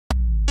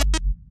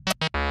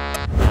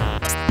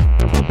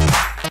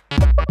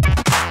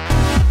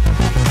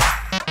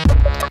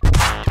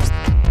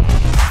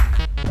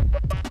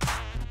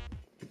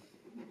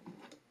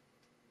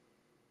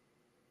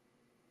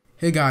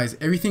Hey guys,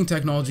 Everything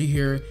Technology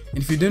here, and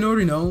if you didn't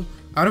already know,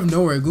 out of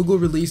nowhere Google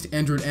released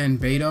Android N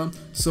beta,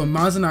 so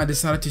Miles and I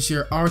decided to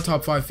share our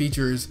top 5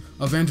 features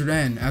of Android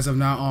N as of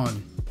now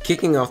on.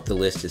 Kicking off the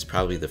list is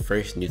probably the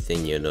first new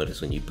thing you'll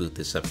notice when you boot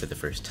this up for the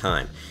first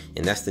time,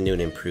 and that's the new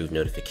and improved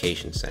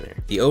notification center.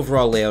 The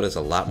overall layout is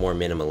a lot more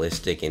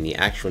minimalistic, and the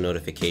actual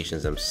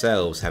notifications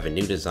themselves have a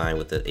new design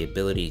with the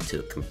ability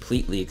to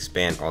completely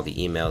expand all the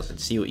emails and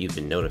see what you've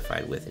been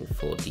notified with in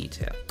full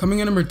detail. Coming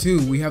in number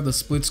 2, we have the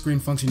split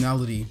screen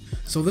functionality.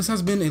 So this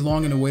has been a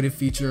long and awaited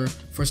feature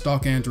for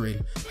stock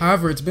Android.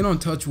 However, it's been on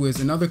TouchWiz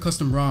and other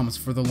custom ROMs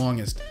for the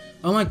longest.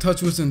 Unlike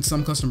TouchWiz and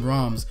some custom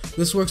ROMs,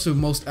 this works with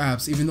most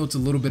apps even though it's a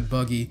little bit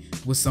buggy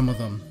with some of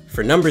them.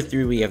 For number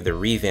 3, we have the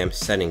Revamp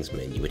Settings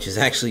menu, which has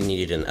actually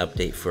needed an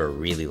update for a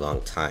really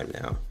long time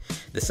now.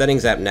 The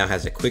Settings app now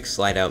has a quick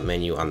slide out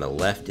menu on the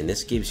left, and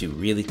this gives you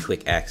really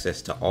quick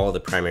access to all the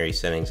primary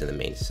settings in the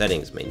main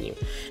settings menu.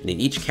 And in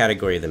each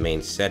category of the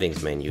main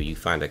settings menu, you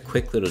find a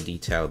quick little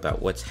detail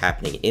about what's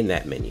happening in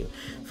that menu.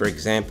 For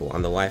example,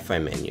 on the Wi-Fi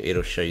menu,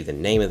 it'll show you the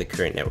name of the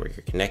current network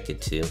you're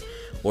connected to,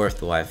 or if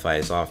the Wi-Fi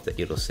is off,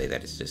 it'll say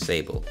that it's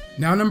disabled.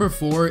 Now number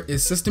 4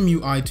 is System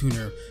UI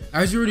Tuner.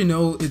 As you already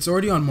know, it's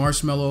already on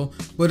Marshmallow,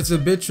 but it's a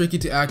bit tricky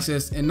to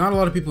access and not a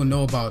lot of people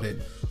know about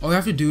it. All you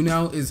have to do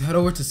now is head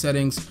over to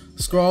settings,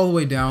 scroll all the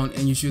way down,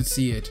 and you should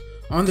see it.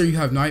 On there you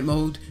have night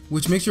mode,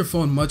 which makes your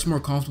phone much more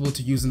comfortable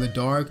to use in the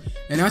dark,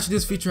 and actually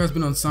this feature has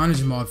been on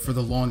CyanogenMod for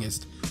the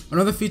longest.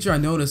 Another feature I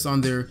noticed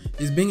on there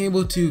is being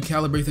able to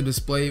calibrate the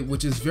display,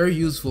 which is very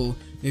useful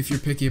if you're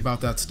picky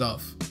about that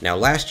stuff. Now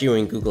last year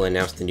when Google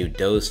announced the new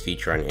Doze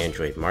feature on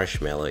Android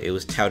Marshmallow, it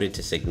was touted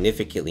to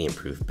significantly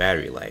improve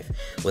battery life.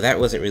 Well, that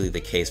wasn't really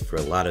the case for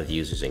a lot of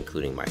users,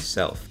 including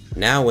myself.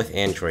 Now with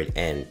Android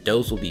N,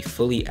 Doze will be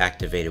fully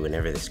activated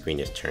whenever the screen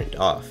is turned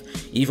off,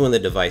 even when the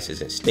device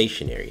isn't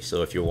stationary.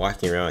 So if you're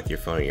walking around with your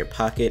phone in your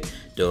pocket,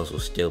 Doze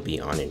will still be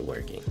on and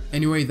working.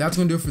 Anyway, that's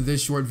gonna do it for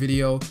this short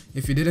video.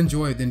 If you did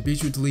enjoy it, then be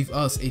sure to leave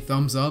us a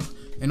thumbs up,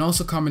 and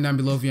also comment down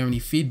below if you have any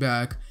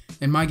feedback.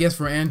 And my guess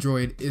for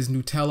Android is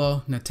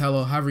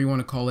Nutella, however you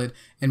want to call it,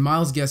 and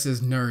Miles' guess is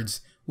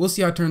Nerds. We'll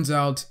see how it turns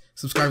out.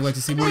 Subscribe, like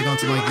to see more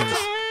content like this.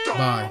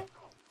 Bye.